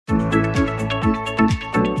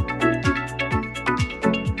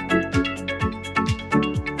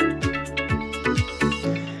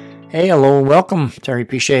Hey, hello and welcome. Terry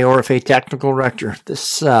Pichet, ORFA Technical Director.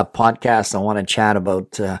 This podcast, I want to chat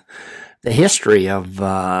about the history of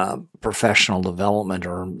professional development,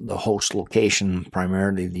 or the host location,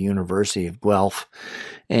 primarily the University of Guelph,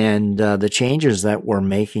 and the changes that we're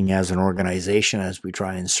making as an organization as we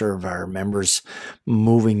try and serve our members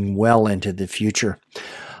moving well into the future.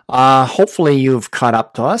 Hopefully you've caught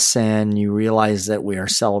up to us and you realize that we are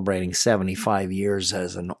celebrating 75 years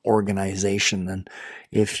as an organization. And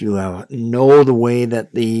if you know the way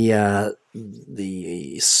that the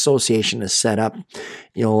association is set up,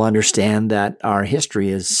 you'll understand that our history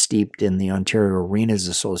is steeped in the Ontario Arenas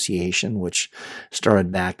Association, which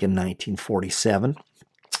started back in 1947.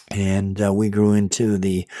 And we grew into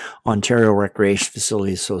the Ontario Recreation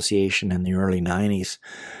Facility Association in the early 90s.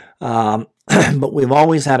 But we've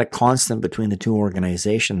always had a constant between the two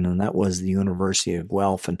organizations, and that was the University of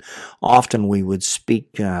Guelph. And often we would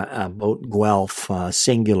speak about Guelph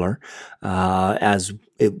singular, as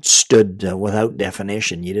it stood without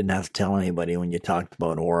definition. You didn't have to tell anybody when you talked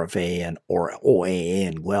about ORFA or OAA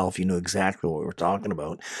and Guelph. You knew exactly what we were talking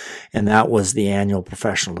about. And that was the annual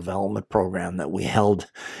professional development program that we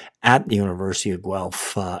held at the University of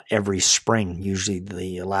Guelph every spring, usually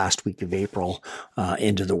the last week of April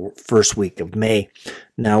into the first week of May.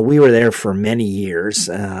 Now, we were there for many years,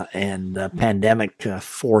 and the pandemic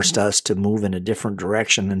forced us to move in a different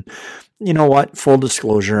direction. And you know what? Full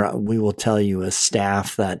disclosure, we will tell you as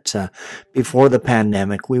staff that before the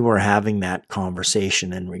pandemic, we were having that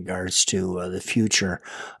conversation in regards to the future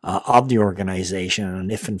of the organization,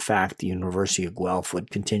 and if in fact the University of Guelph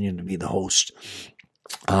would continue to be the host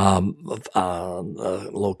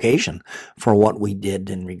location for what we did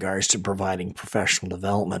in regards to providing professional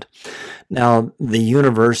development. Now, the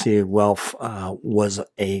University of Guelph was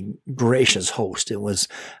a gracious host. It was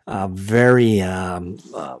very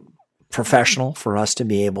professional for us to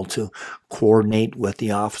be able to coordinate with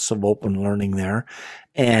the Office of Open Learning there.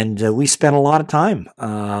 And we spent a lot of time,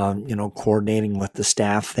 coordinating with the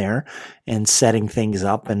staff there and setting things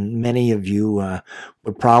up. And many of you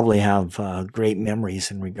would probably have great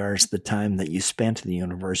memories in regards to the time that you spent at the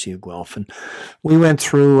University of Guelph. And we went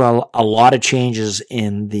through a lot of changes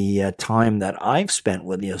in the time that I've spent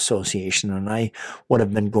with the association. And I would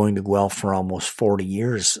have been going to Guelph for almost 40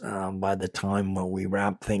 years by the time we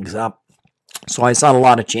wrapped things up. So I saw a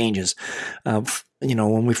lot of changes.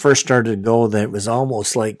 When we first started to go, that it was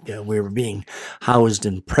almost like we were being housed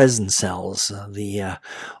in prison cells. The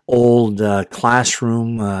old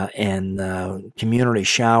classroom and community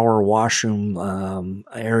shower, washroom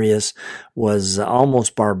areas was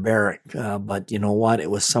almost barbaric. But you know what?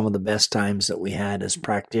 It was some of the best times that we had as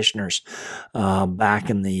practitioners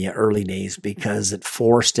back in the early days, because it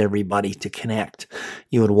forced everybody to connect.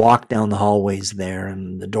 You would walk down the hallways there,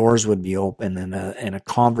 and the doors would be open, and a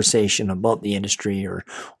conversation about the industry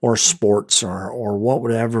or sports or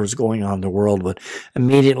whatever was going on in the world would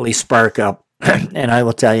immediately spark up. And I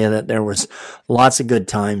will tell you that there was lots of good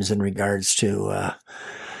times in regards to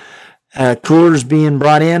coolers being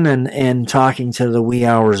brought in and talking to the wee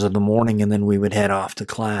hours of the morning, and then we would head off to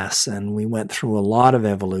class. And we went through a lot of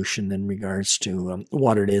evolution in regards to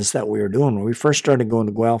what it is that we were doing. When we first started going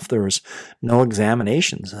to Guelph, there was no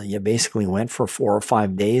examinations. You basically went for 4 or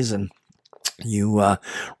 5 days and you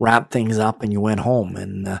wrapped things up and you went home.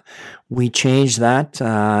 And we changed that,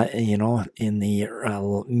 in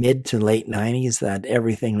the mid to late 90s, that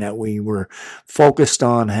everything that we were focused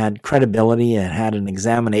on had credibility and had an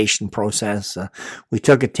examination process. We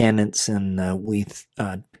took attendance, and we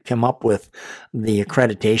come up with the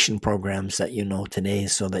accreditation programs that you know today,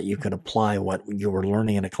 so that you could apply what you were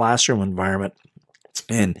learning in a classroom environment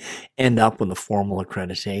and end up with a formal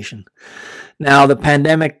accreditation. Now, the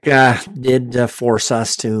pandemic did force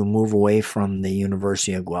us to move away from the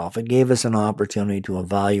University of Guelph. It gave us an opportunity to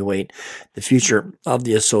evaluate the future of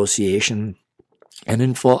the association. And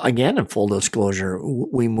in full disclosure,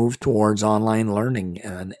 we moved towards online learning,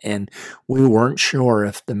 and we weren't sure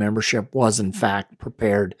if the membership was in fact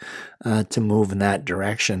prepared to move in that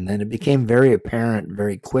direction. And it became very apparent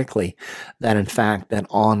very quickly that in fact that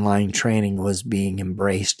online training was being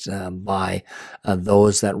embraced by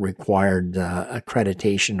those that required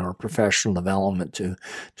accreditation or professional development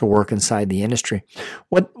to work inside the industry.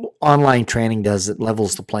 What online training does, it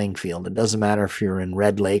levels the playing field. It doesn't matter if you're in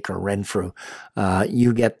Red Lake or Renfrew.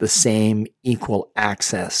 You get the same equal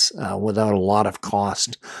access without a lot of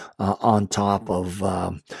cost on top of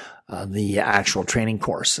the actual training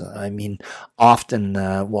course. I mean, often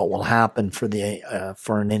what will happen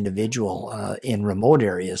for an individual in remote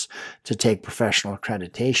areas to take professional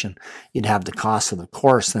accreditation, you'd have the cost of the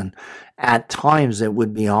course, and at times it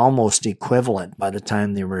would be almost equivalent by the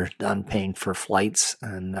time they were done paying for flights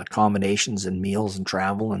and accommodations and meals and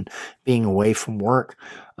travel and being away from work.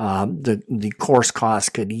 The course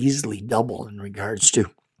cost could easily double in regards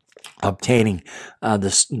to obtaining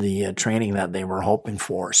the training that they were hoping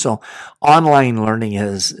for. So online learning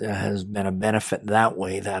has been a benefit that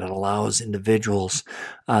way, that it allows individuals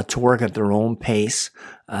to work at their own pace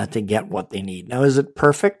to get what they need. Now, is it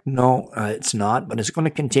perfect? No, it's not, but it's going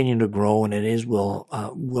to continue to grow, and it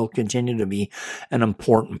will continue to be an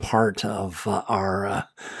important part of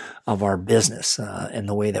our business and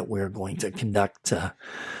the way that we're going to conduct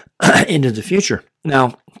into the future.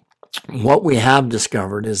 Now, what we have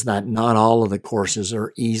discovered is that not all of the courses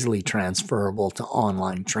are easily transferable to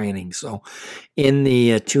online training. So in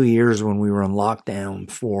the 2 years when we were in lockdown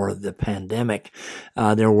for the pandemic,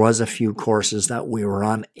 there was a few courses that we were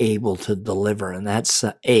unable to deliver. And that's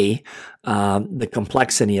the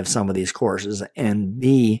complexity of some of these courses, and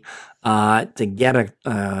B, to get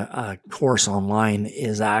a course online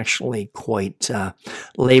is actually quite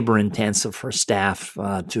labor intensive for staff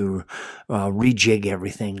to rejig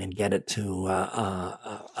everything and get it to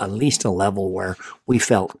at least a level where we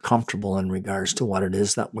felt comfortable in regards to what it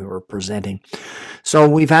is that we were presenting. So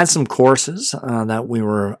we've had some courses that we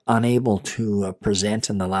were unable to present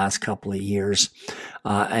in the last couple of years,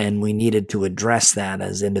 and we needed to address that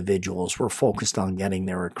as individuals. We're focused on getting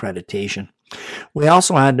their accreditation. We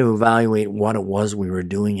also had to evaluate what it was we were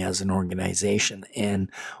doing as an organization.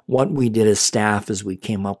 And what we did as staff is we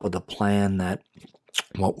came up with a plan that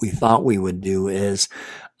what we thought we would do is,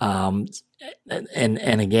 and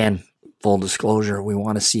again, full disclosure, we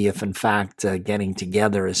want to see if, in fact, getting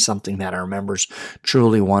together is something that our members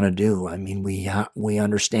truly want to do. I mean, we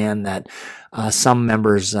understand that some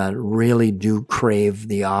members really do crave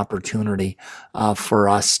the opportunity for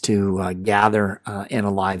us to gather in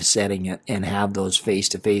a live setting and have those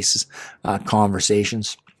face-to-face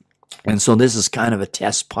conversations. And so this is kind of a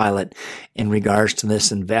test pilot in regards to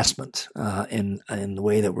this investment in the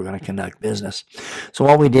way that we're going to conduct business. So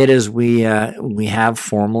what we did is we have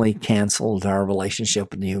formally canceled our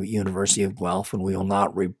relationship with the University of Guelph, and we will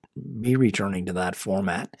not be returning to that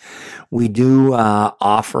format. We do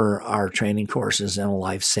offer our training courses in a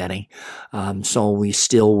live setting, so we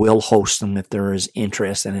still will host them if there is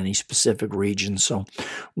interest in any specific region. So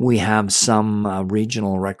we have some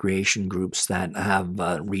regional recreation groups that have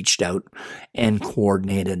reached out and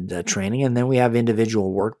coordinated training, and then we have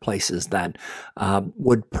individual workplaces that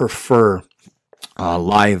would prefer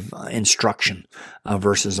live instruction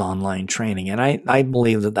versus online training. And I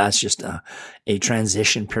believe that that's just a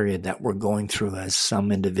transition period that we're going through, as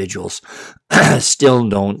some individuals still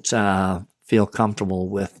don't feel comfortable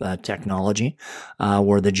with technology,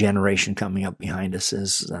 where the generation coming up behind us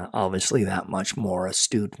is obviously that much more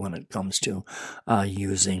astute when it comes to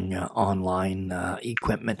using online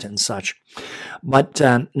equipment and such. But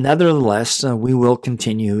nevertheless, we will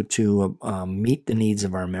continue to meet the needs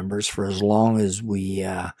of our members for as long as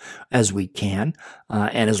we can,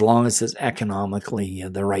 and as long as it's economically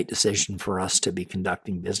the right decision for us to be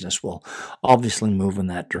conducting business, we'll obviously move in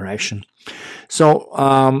that direction.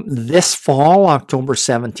 So this fall, October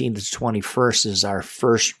 17th to 21st, is our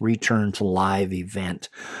first return to live event.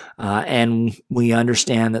 And we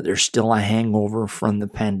understand that there's still a hangover from the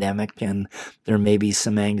pandemic, and there may be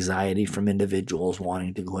some anxiety from individuals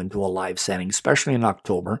wanting to go into a live setting, especially in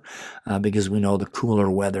October, because we know the cooler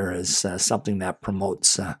weather is something that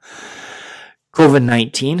promotes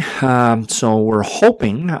COVID-19. So we're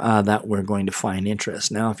hoping that we're going to find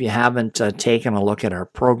interest. Now, if you haven't taken a look at our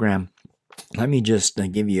program, let me just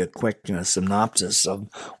give you a quick synopsis of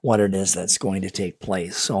what it is that's going to take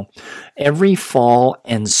place. So every fall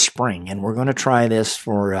and spring, and we're going to try this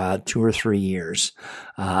for 2 or 3 years,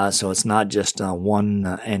 so it's not just one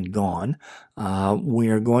and gone, we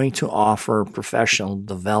are going to offer professional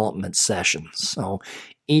development sessions. So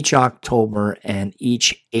each October and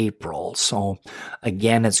each April. So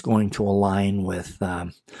again, it's going to align with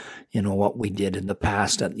what we did in the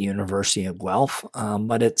past at the University of Guelph,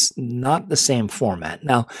 but it's not the same format.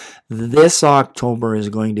 Now, this October is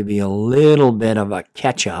going to be a little bit of a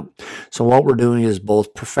catch-up. So what we're doing is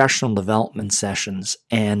both professional development sessions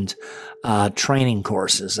and training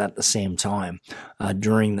courses at the same time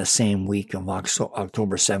during the same week of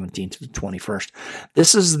October 17th to the 21st.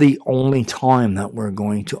 This is the only time that we're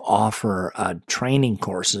going to offer training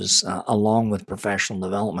courses along with professional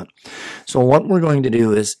development. So what we're going to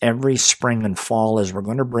do is every every spring and fall is we're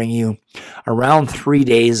going to bring you around 3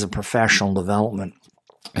 days of professional development.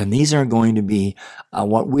 And these are going to be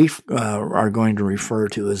what we are going to refer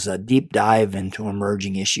to as a deep dive into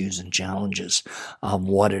emerging issues and challenges of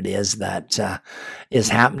what it is that is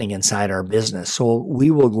happening inside our business. So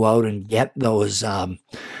we will go out and get those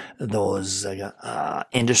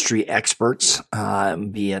industry experts,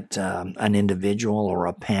 be it an individual or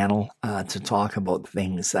a panel, to talk about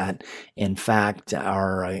things that, in fact,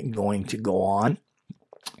 are going to go on.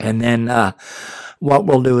 And then what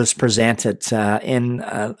we'll do is present it and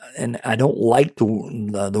I don't like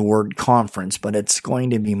the word conference, but it's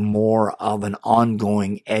going to be more of an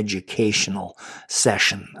ongoing educational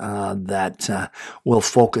session that will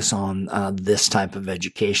focus on this type of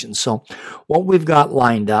education. So what we've got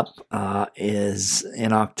lined up is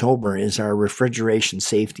in October is our Refrigeration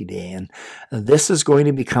Safety Day, and this is going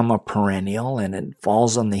to become a perennial, and it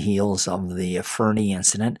falls on the heels of the Fernie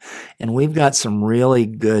incident, and we've got some really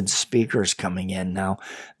good speakers coming in. Now,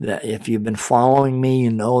 if you've been following me,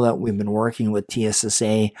 you know that we've been working with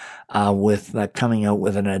TSSA with coming out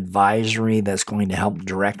with an advisory that's going to help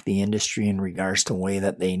direct the industry in regards to the way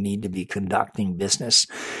that they need to be conducting business.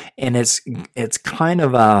 And it's kind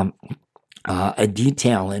of a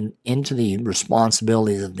detail into the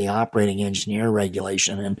responsibilities of the operating engineer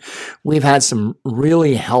regulation. And we've had some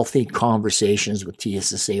really healthy conversations with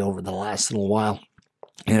TSSA over the last little while,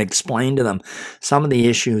 and explain to them some of the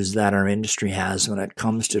issues that our industry has when it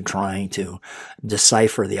comes to trying to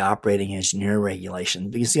decipher the operating engineer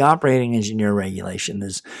regulation. Because the operating engineer regulation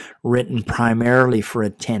is written primarily for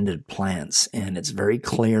attended plants, and it's very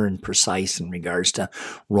clear and precise in regards to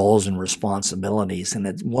roles and responsibilities. And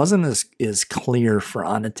it wasn't as clear for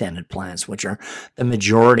unattended plants, which are the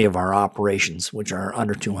majority of our operations, which are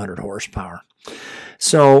under 200 horsepower.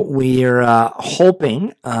 So we are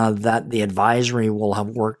hoping that the advisory will have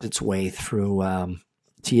worked its way through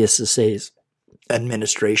TSSA's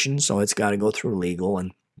administration. So it's got to go through legal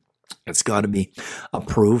and it's got to be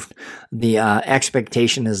approved. The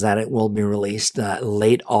expectation is that it will be released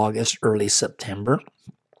late August, early September.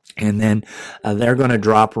 And then they're going to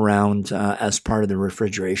drop around as part of the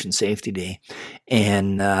Refrigeration Safety Day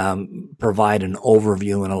and provide an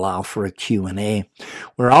overview and allow for a Q&A.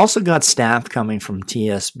 We're also got staff coming from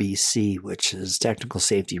TSBC, which is Technical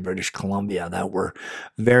Safety British Columbia, that were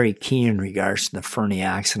very key in regards to the Fernie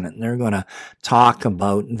accident. And they're going to talk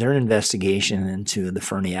about their investigation into the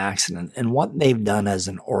Fernie accident and what they've done as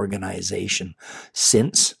an organization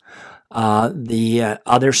since. The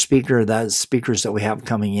other speakers that we have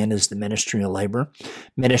coming in is the Ministry of Labor.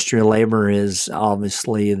 Ministry of Labor is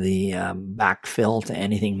obviously the backfill to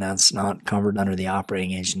anything that's not covered under the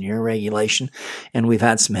operating engineer regulation. And we've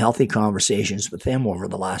had some healthy conversations with them over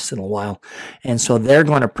the last little while. And so they're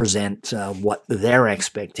going to present what their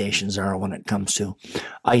expectations are when it comes to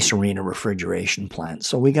ice arena refrigeration plants.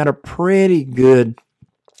 So we got a pretty good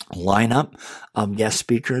lineup of guest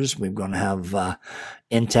speakers. We're going to have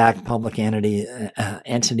intact public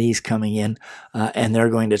entities coming in, and they're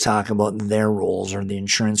going to talk about their roles or the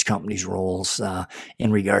insurance company's roles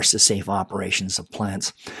in regards to safe operations of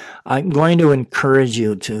plants. I'm going to encourage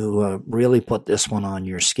you to really put this one on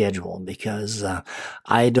your schedule, because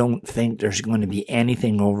I don't think there's going to be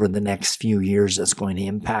anything over the next few years that's going to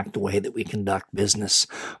impact the way that we conduct business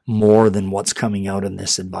more than what's coming out in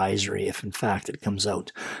this advisory, if in fact it comes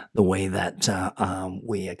out the way that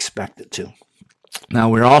we expect it to. Now,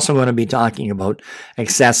 we're also going to be talking about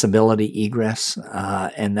accessibility egress,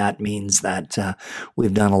 and that means that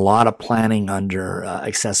we've done a lot of planning under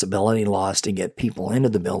accessibility laws to get people into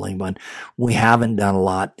the building, but we haven't done a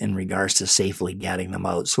lot in regards to safely getting them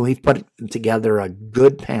out. So we've put together a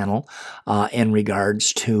good panel in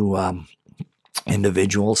regards to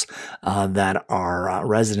individuals that are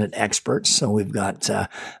resident experts. So we've got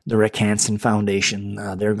the Rick Hansen Foundation.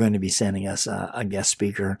 They're going to be sending us a guest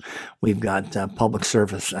speaker. We've got Public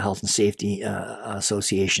Service Health and Safety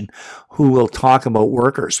Association, who will talk about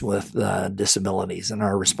workers with disabilities and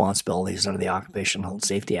our responsibilities under the Occupational Health and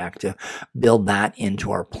Safety Act to build that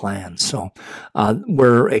into our plan. So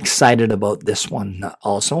we're excited about this one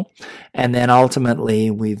also. And then ultimately,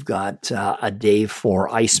 we've got a day for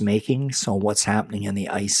ice making. So what's happening in the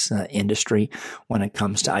ice industry when it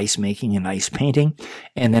comes to ice making and ice painting.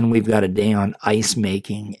 And then we've got a day on ice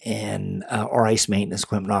making and or ice maintenance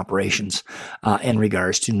equipment operations in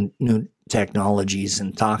regards to new technologies,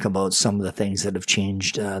 and talk about some of the things that have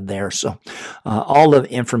changed there. So all the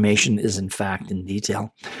information is in fact in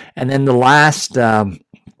detail. And then the last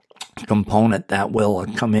component that will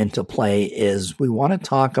come into play is we want to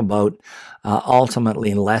talk about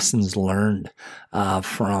ultimately lessons learned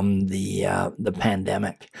from the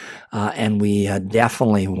pandemic, and we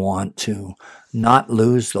definitely want to not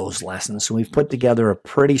lose those lessons. So we've put together a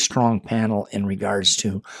pretty strong panel in regards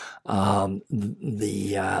to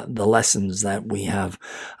the lessons that we have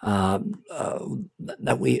that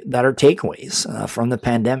are takeaways from the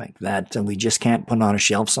pandemic that we just can't put on a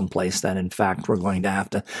shelf someplace. That in fact we're going to have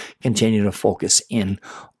to continue to focus in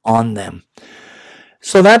on them.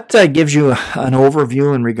 So that gives you an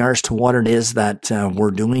overview in regards to what it is that we're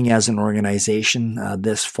doing as an organization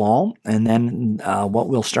this fall. And then what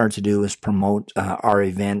we'll start to do is promote our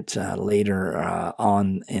event later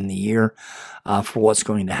on in the year for what's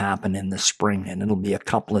going to happen in the spring. And it'll be a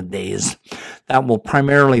couple of days that will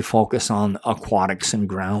primarily focus on aquatics and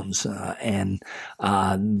grounds and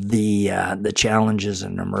the challenges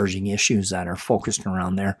and emerging issues that are focused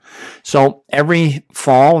around there. So every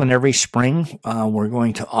fall and every spring, we're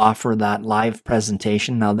going to offer that live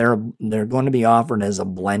presentation. Now they're going to be offered as a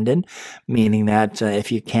blended, meaning that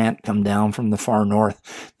if you can't come down from the far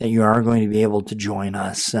north, that you are going to be able to join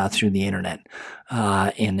us through the internet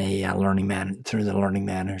in a through the learning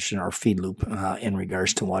manager or feed loop in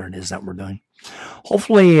regards to what it is that we're doing.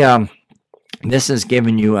 Hopefully, this has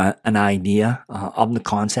given you an idea of the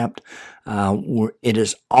concept. It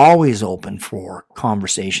is always open for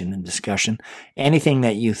conversation and discussion. Anything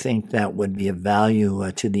that you think that would be of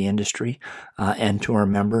value to the industry and to our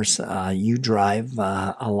members, you drive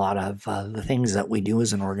a lot of the things that we do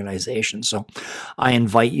as an organization. So I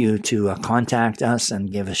invite you to contact us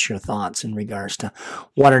and give us your thoughts in regards to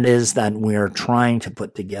what it is that we're trying to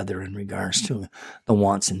put together in regards to the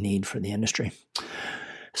wants and need for the industry.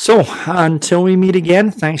 So until we meet again,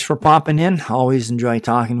 thanks for popping in. Always enjoy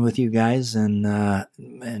talking with you guys and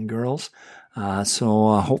girls.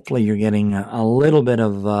 So hopefully you're getting a little bit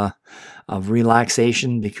of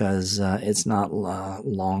relaxation because it's not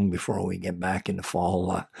long before we get back into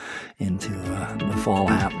fall the fall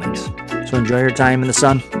happenings. So enjoy your time in the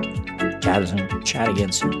sun. Chat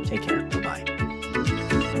again soon. Take care.